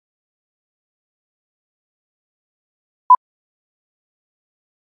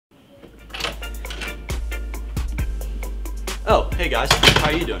Oh, hey guys,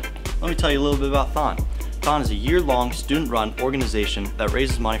 how are you doing? Let me tell you a little bit about THON. THON is a year-long student-run organization that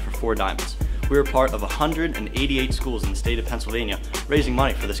raises money for 4 Diamonds. We are part of 188 schools in the state of Pennsylvania raising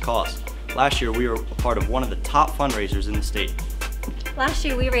money for this cause. Last year, we were a part of one of the top fundraisers in the state. Last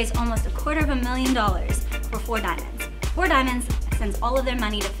year, we raised almost $250,000 for 4 Diamonds. 4 Diamonds sends all of their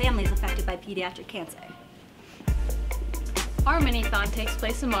money to families affected by pediatric cancer. Our mini-thon takes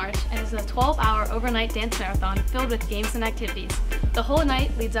place in March and is a 12-hour overnight dance marathon filled with games and activities. The whole night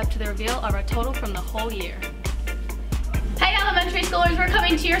leads up to the reveal of our total from the whole year. Hey elementary schoolers, we're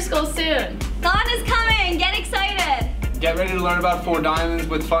coming to your school soon! THON is coming! Get excited! Get ready to learn about 4 Diamonds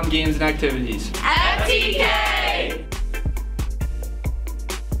with fun games and activities. FTK!